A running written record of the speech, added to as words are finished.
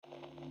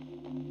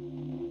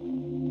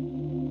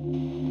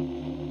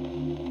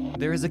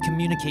There is a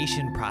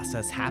communication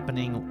process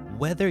happening,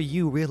 whether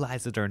you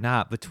realize it or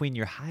not, between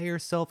your higher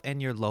self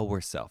and your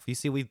lower self. You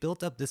see, we've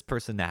built up this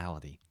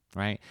personality,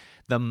 right?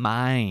 The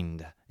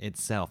mind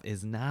itself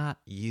is not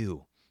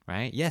you,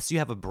 right? Yes, you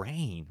have a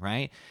brain,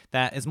 right?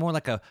 That is more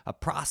like a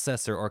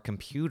processor or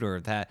computer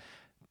that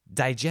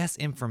digests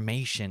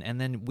information,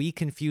 and then we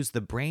confuse the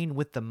brain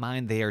with the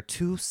mind. They are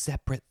two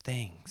separate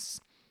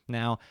things.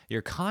 Now,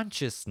 your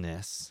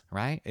consciousness,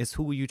 right, is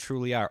who you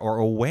truly are, or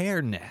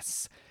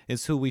awareness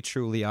is who we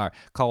truly are.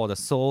 Call it a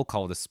soul,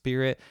 call it a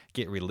spirit,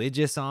 get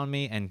religious on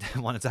me and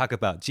want to talk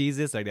about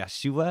Jesus or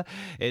Yeshua,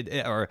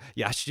 or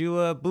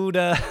Yeshua,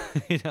 Buddha,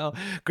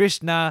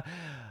 Krishna,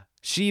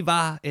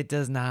 Shiva. It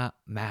does not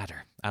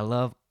matter. I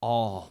love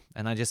all.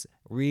 And I just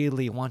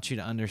really want you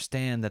to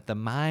understand that the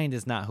mind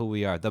is not who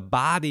we are. The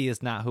body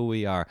is not who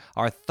we are.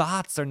 Our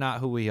thoughts are not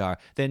who we are.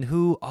 Then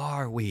who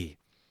are we?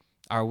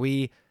 Are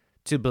we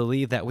to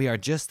believe that we are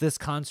just this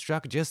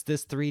construct, just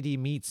this 3D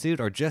meat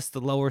suit, or just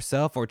the lower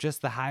self, or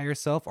just the higher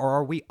self, or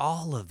are we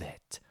all of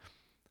it?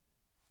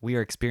 We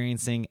are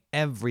experiencing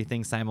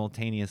everything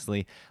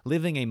simultaneously,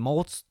 living a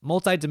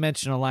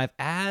multi-dimensional life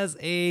as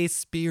a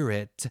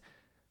spirit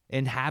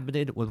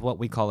inhabited with what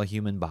we call a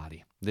human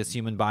body. This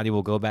human body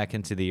will go back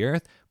into the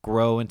earth,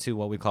 grow into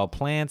what we call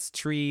plants,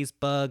 trees,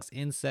 bugs,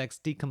 insects,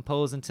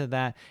 decompose into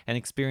that, and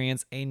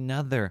experience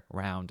another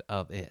round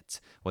of it.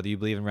 Whether you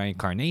believe in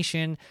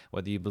reincarnation,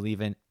 whether you believe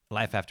in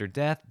life after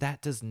death,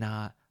 that does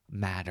not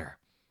matter.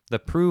 The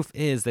proof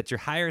is that your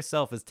higher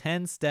self is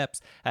 10 steps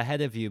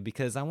ahead of you,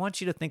 because I want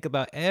you to think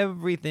about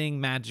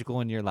everything magical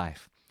in your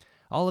life.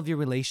 All of your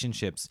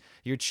relationships,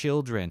 your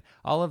children,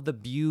 all of the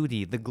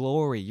beauty, the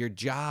glory, your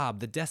job,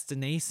 the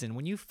destination,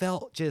 when you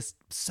felt just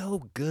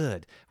so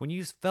good, when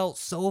you felt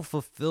so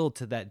fulfilled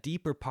to that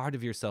deeper part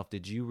of yourself,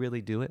 did you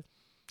really do it?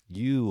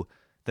 You,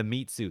 the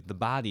meat suit, the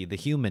body, the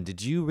human,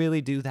 did you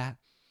really do that?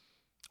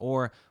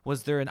 Or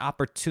was there an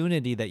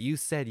opportunity that you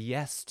said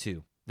yes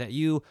to, that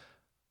you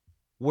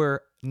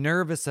were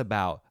nervous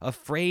about,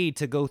 afraid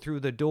to go through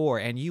the door,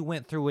 and you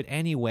went through it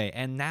anyway,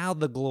 and now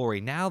the glory,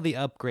 now the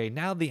upgrade,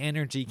 now the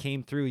energy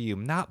came through you,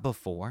 not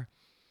before.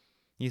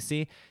 You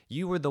see,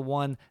 you were the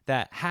one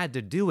that had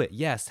to do it,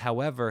 yes.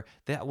 However,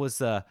 that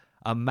was a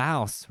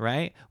mouse,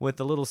 right, with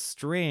a little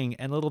string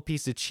and a little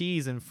piece of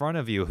cheese in front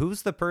of you.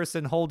 Who's the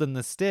person holding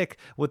the stick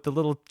with the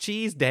little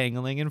cheese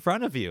dangling in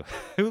front of you?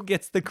 Who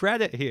gets the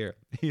credit here?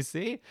 You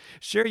see?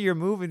 Sure, you're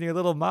moving your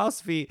little mouse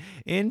feet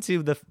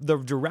into the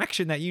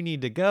direction that you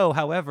need to go.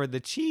 However, the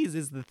cheese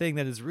is the thing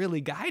that is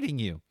really guiding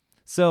you.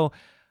 So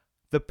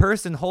the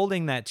person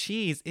holding that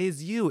cheese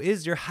is you,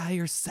 is your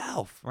higher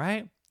self,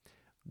 right?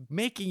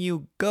 Making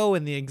you go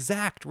in the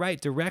exact right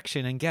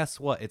direction. And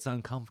guess what? It's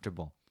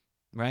uncomfortable,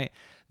 right?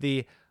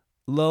 The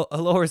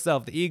lower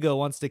self, the ego,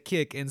 wants to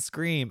kick and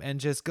scream and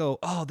just go,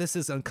 oh, this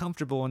is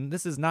uncomfortable, and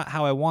this is not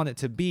how I want it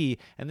to be,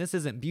 and this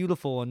isn't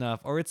beautiful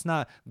enough, or it's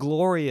not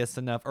glorious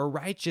enough, or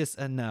righteous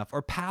enough,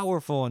 or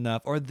powerful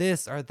enough, or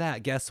this or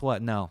that. Guess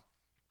what? No.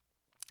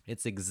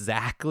 It's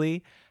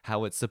exactly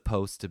how it's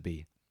supposed to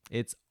be.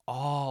 It's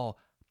all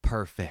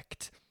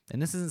perfect.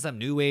 And this isn't some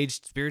new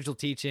age spiritual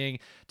teaching.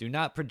 Do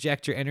not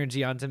project your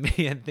energy onto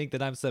me and think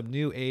that I'm some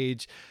new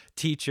age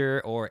teacher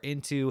or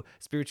into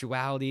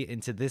spirituality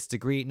into this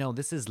degree. No,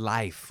 this is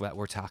life that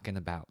we're talking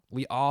about.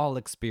 We all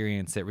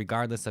experience it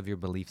regardless of your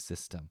belief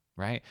system,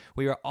 right?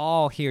 We are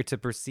all here to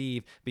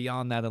perceive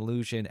beyond that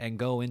illusion and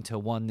go into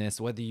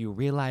oneness, whether you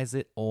realize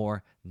it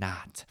or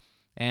not.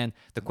 And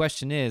the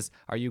question is,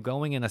 are you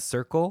going in a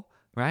circle,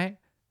 right,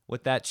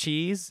 with that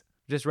cheese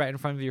just right in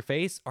front of your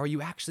face? Or are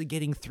you actually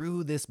getting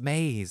through this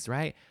maze,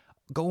 right?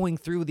 Going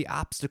through the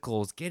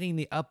obstacles, getting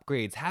the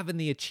upgrades, having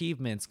the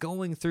achievements,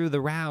 going through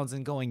the rounds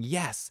and going,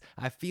 yes,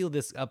 I feel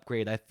this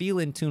upgrade. I feel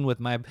in tune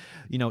with my,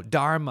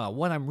 dharma,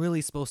 what I'm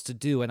really supposed to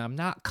do. And I'm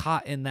not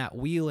caught in that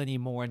wheel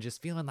anymore and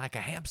just feeling like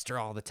a hamster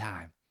all the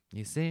time.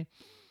 You see?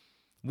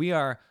 We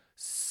are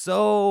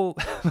so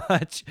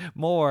much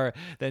more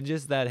than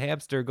just that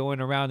hamster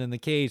going around in the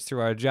cage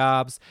through our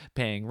jobs,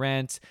 paying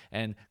rent,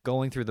 and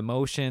going through the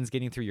motions,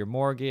 getting through your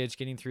mortgage,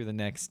 getting through the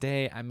next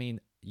day. I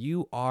mean,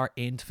 you are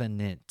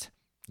infinite.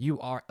 You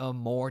are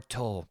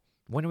immortal.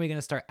 When are we going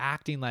to start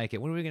acting like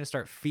it? When are we going to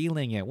start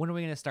feeling it? When are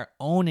we going to start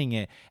owning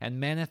it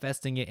and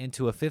manifesting it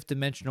into a fifth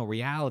dimensional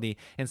reality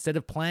instead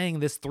of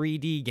playing this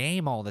 3D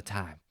game all the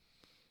time?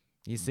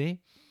 You see?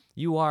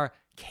 You are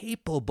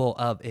capable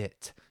of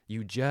it.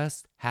 You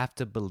just have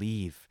to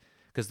believe.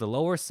 Because the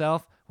lower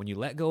self, when you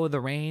let go of the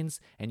reins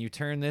and you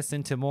turn this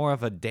into more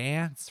of a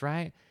dance,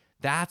 right?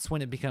 That's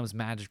when it becomes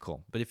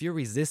magical. But if you're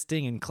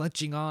resisting and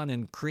clutching on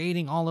and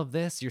creating all of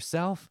this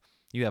yourself,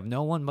 you have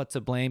no one but to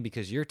blame,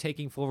 because you're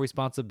taking full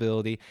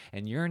responsibility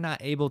and you're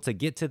not able to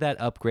get to that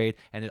upgrade,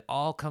 and it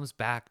all comes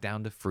back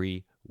down to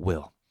free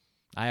will.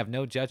 I have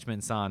no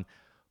judgments on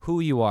who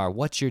you are,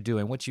 what you're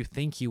doing, what you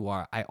think you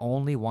are. I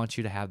only want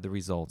you to have the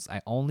results.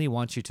 I only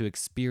want you to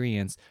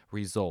experience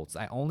results.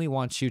 I only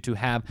want you to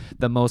have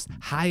the most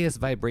highest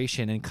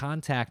vibration in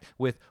contact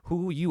with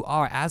who you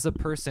are as a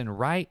person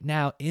right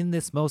now in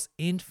this most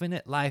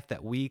infinite life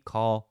that we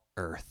call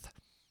Earth.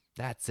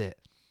 That's it.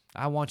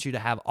 I want you to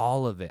have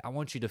all of it. I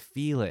want you to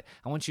feel it.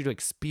 I want you to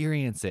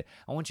experience it.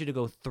 I want you to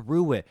go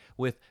through it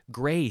with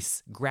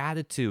grace,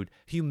 gratitude,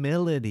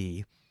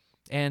 humility,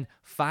 and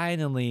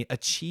finally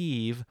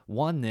achieve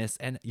oneness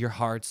and your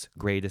heart's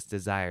greatest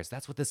desires.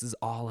 That's what this is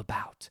all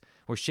about.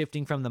 We're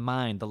shifting from the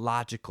mind, the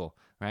logical,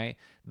 right?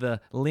 The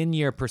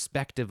linear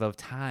perspective of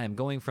time,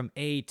 going from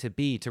A to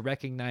B to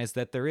recognize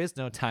that there is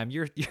no time.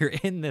 You're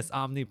in this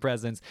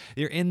omnipresence.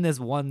 You're in this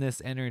oneness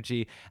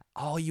energy.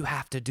 All you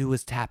have to do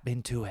is tap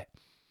into it.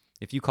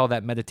 If you call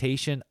that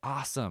meditation,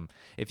 awesome.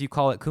 If you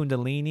call it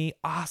Kundalini,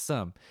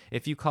 awesome.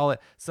 If you call it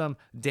some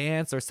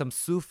dance or some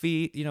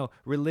Sufi,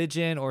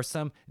 religion or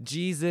some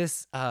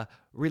Jesus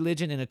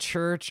religion in a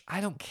church,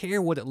 I don't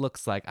care what it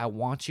looks like. I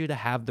want you to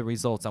have the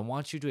results. I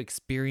want you to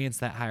experience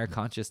that higher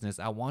consciousness.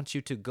 I want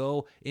you to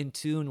go in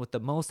tune with the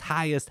most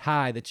highest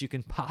high that you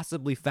can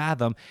possibly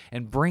fathom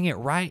and bring it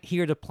right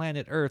here to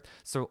planet Earth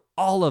so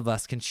all of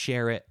us can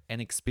share it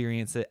and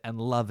experience it and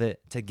love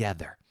it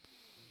together.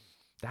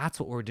 That's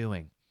what we're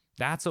doing.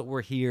 That's what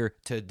we're here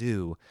to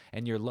do.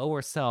 And your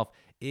lower self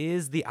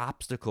is the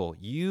obstacle.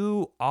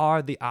 You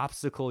are the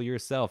obstacle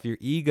yourself, your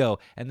ego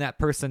and that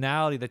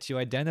personality that you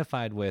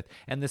identified with,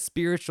 and the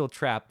spiritual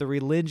trap, the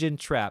religion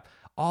trap.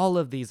 All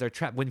of these are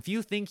trapped. If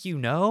you think you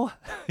know,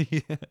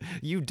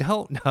 you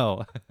don't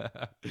know.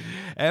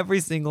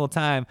 Every single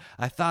time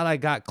I thought I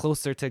got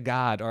closer to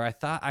God, or I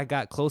thought I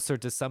got closer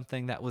to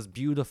something that was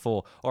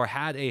beautiful, or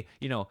had a,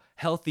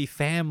 healthy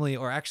family,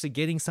 or actually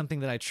getting something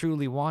that I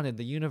truly wanted,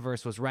 the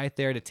universe was right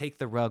there to take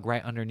the rug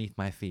right underneath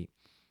my feet.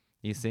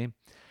 You see?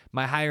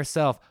 My higher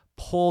self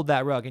pulled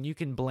that rug, and you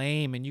can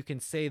blame and you can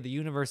say the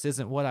universe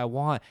isn't what I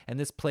want and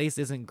this place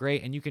isn't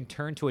great, and you can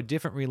turn to a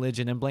different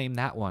religion and blame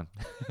that one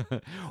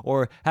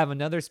or have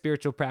another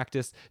spiritual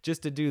practice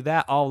just to do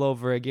that all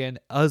over again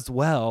as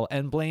well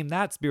and blame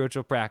that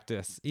spiritual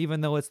practice,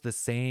 even though it's the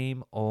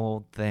same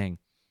old thing.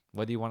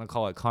 Whether you want to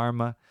call it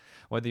karma,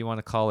 whether you want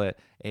to call it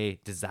a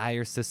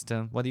desire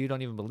system, whether you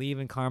don't even believe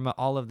in karma,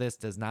 all of this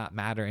does not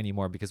matter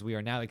anymore, because we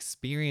are now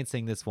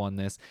experiencing this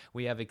oneness.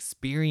 We have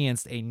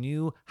experienced a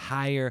new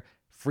higher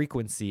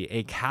frequency,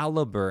 a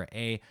caliber,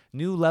 a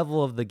new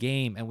level of the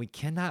game, and we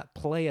cannot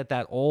play at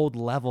that old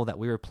level that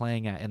we were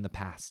playing at in the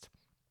past.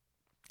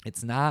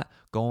 It's not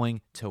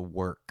going to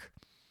work.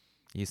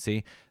 You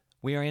see,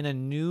 we are in a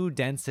new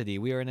density.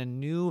 We are in a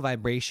new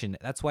vibration.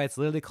 That's why it's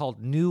literally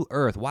called New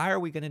Earth. Why are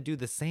we going to do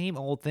the same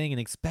old thing and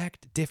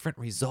expect different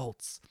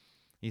results?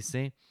 You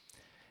see?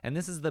 And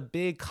this is the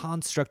big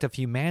construct of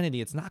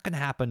humanity. It's not going to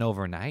happen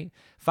overnight.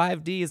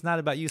 5D is not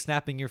about you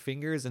snapping your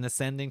fingers and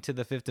ascending to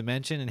the fifth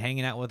dimension and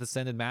hanging out with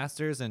ascended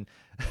masters and,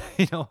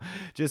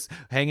 just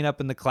hanging up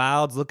in the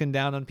clouds, looking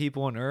down on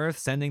people on earth,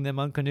 sending them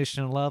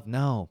unconditional love.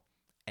 No.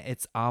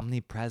 It's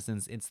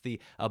omnipresence. It's the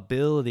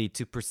ability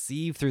to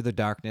perceive through the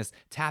darkness,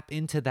 tap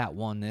into that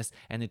oneness,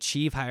 and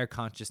achieve higher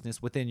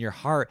consciousness within your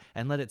heart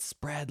and let it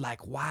spread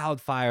like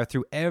wildfire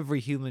through every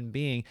human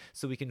being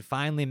so we can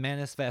finally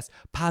manifest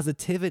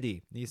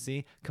positivity, you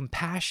see,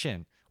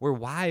 compassion. We're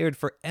wired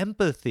for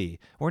empathy.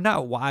 We're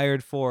not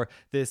wired for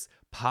this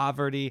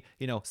poverty,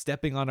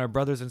 stepping on our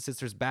brothers and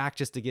sisters' back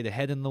just to get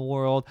ahead in the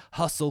world,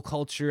 hustle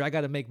culture. I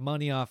got to make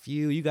money off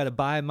you. You got to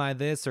buy my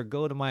this or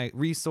go to my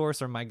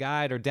resource or my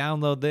guide or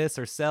download this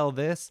or sell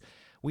this.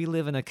 We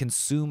live in a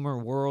consumer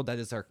world that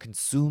is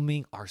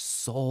consuming our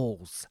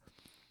souls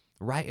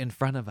right in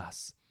front of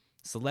us.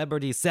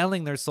 Celebrities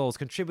selling their souls,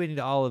 contributing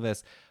to all of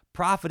this,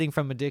 profiting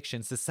from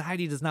addiction.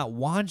 Society does not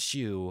want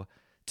you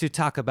to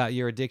talk about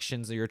your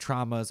addictions or your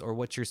traumas or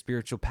what your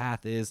spiritual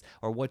path is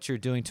or what you're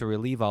doing to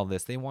relieve all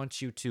this. They want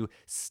you to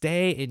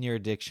stay in your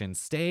addiction,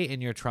 stay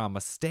in your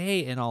trauma, stay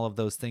in all of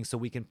those things so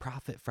we can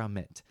profit from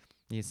it,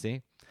 you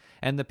see?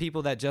 And the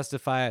people that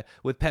justify it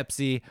with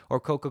Pepsi or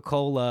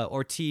Coca-Cola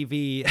or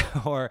TV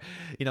or,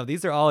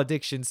 these are all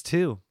addictions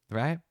too,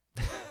 right?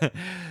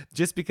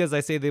 Just because I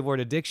say the word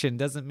addiction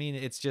doesn't mean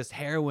it's just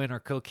heroin or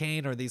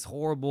cocaine or these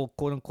horrible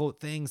quote unquote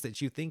things that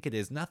you think it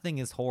is. Nothing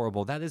is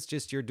horrible. That is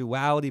just your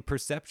duality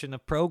perception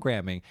of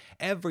programming.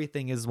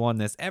 Everything is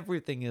oneness.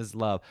 Everything is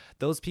love.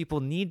 Those people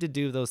need to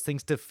do those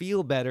things to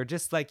feel better,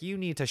 just like you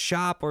need to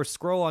shop or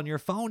scroll on your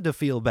phone to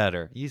feel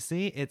better. You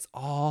see, it's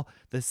all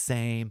the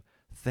same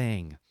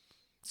thing.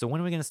 So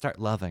when are we going to start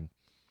loving?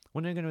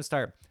 When are we going to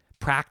start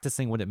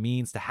practicing what it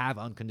means to have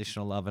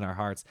unconditional love in our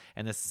hearts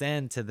and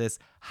ascend to this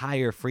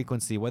higher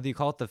frequency? Whether you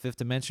call it the fifth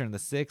dimension or the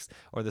sixth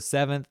or the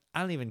seventh,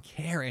 I don't even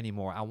care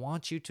anymore. I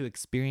want you to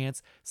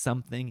experience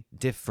something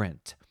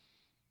different,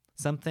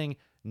 something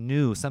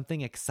new, something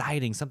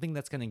exciting, something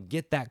that's going to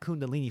get that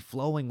Kundalini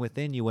flowing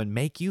within you and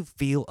make you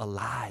feel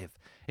alive.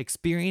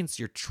 Experience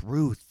your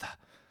truth,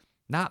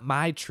 not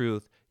my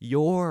truth,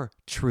 your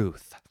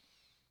truth.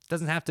 It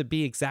doesn't have to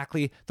be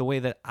exactly the way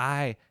that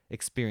I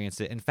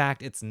experienced it. In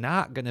fact, it's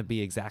not going to be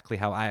exactly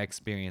how I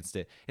experienced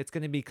it. It's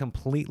going to be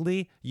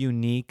completely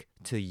unique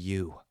to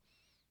you.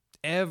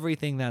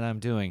 Everything that I'm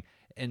doing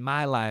in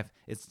my life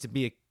is to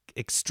be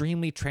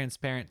extremely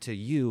transparent to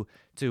you,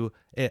 to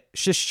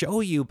just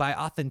show you by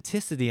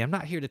authenticity. I'm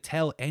not here to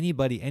tell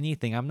anybody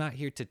anything. I'm not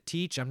here to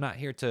teach. I'm not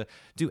here to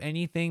do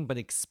anything but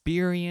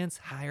experience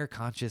higher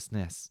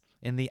consciousness.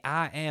 In the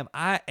I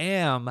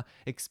am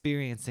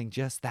experiencing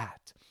just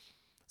that.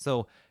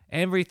 So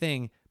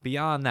everything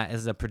beyond that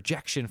is a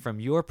projection from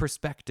your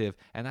perspective,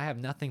 and I have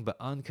nothing but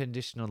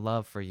unconditional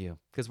love for you,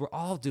 because we're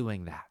all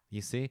doing that,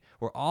 you see?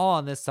 We're all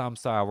on this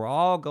samsara. We're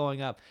all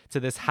going up to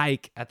this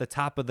hike at the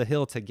top of the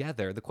hill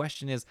together. The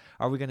question is,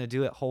 are we going to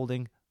do it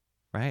holding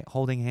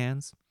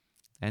hands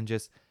and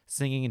just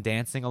singing and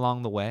dancing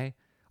along the way?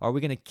 Or are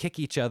we going to kick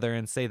each other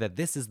and say that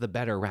this is the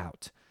better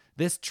route?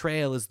 This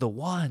trail is the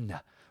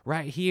one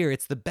right here.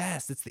 It's the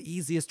best. It's the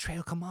easiest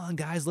trail. Come on,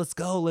 guys, let's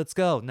go.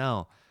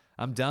 No.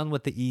 I'm done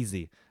with the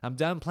easy. I'm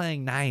done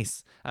playing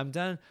nice. I'm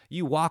done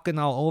you walking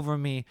all over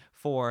me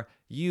for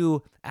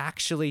you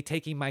actually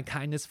taking my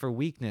kindness for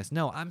weakness.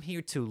 No, I'm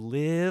here to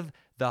live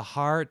the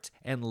heart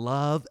and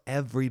love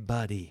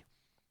everybody.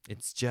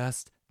 It's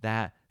just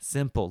that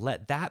simple.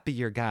 Let that be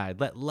your guide.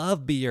 Let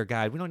love be your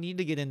guide. We don't need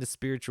to get into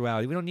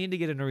spirituality. We don't need to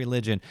get into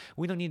religion.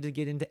 We don't need to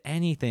get into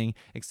anything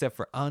except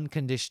for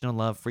unconditional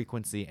love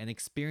frequency and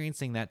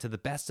experiencing that to the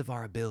best of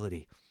our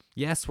ability.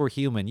 Yes, we're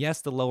human.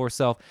 Yes, the lower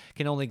self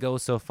can only go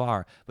so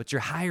far, but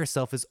your higher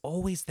self is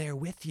always there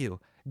with you,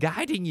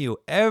 guiding you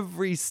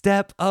every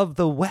step of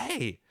the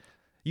way.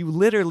 You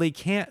literally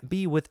can't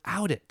be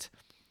without it.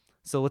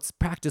 So let's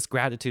practice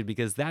gratitude,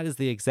 because that is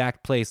the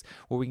exact place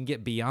where we can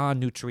get beyond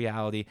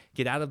neutrality,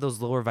 get out of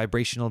those lower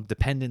vibrational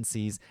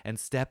dependencies, and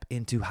step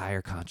into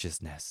higher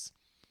consciousness.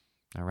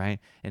 All right.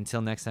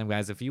 Until next time,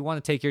 guys, if you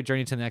want to take your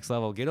journey to the next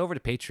level, get over to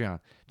Patreon.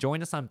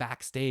 Join us on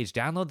Backstage.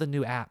 Download the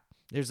new app.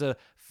 There's a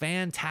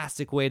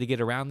fantastic way to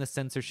get around this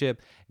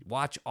censorship.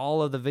 Watch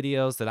all of the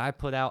videos that I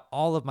put out,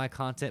 all of my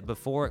content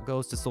before it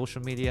goes to social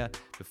media,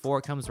 before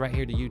it comes right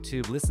here to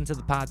YouTube. Listen to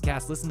the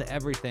podcast, listen to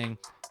everything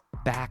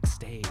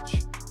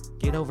Backstage.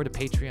 Get over to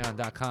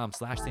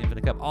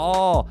patreon.com/theinfinitecup.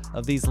 All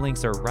of these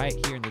links are right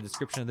here in the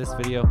description of this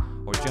video,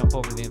 or jump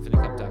over to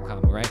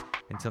theinfinitecup.com. All right.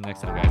 Until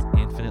next time, guys,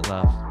 infinite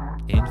love,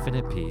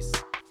 infinite peace.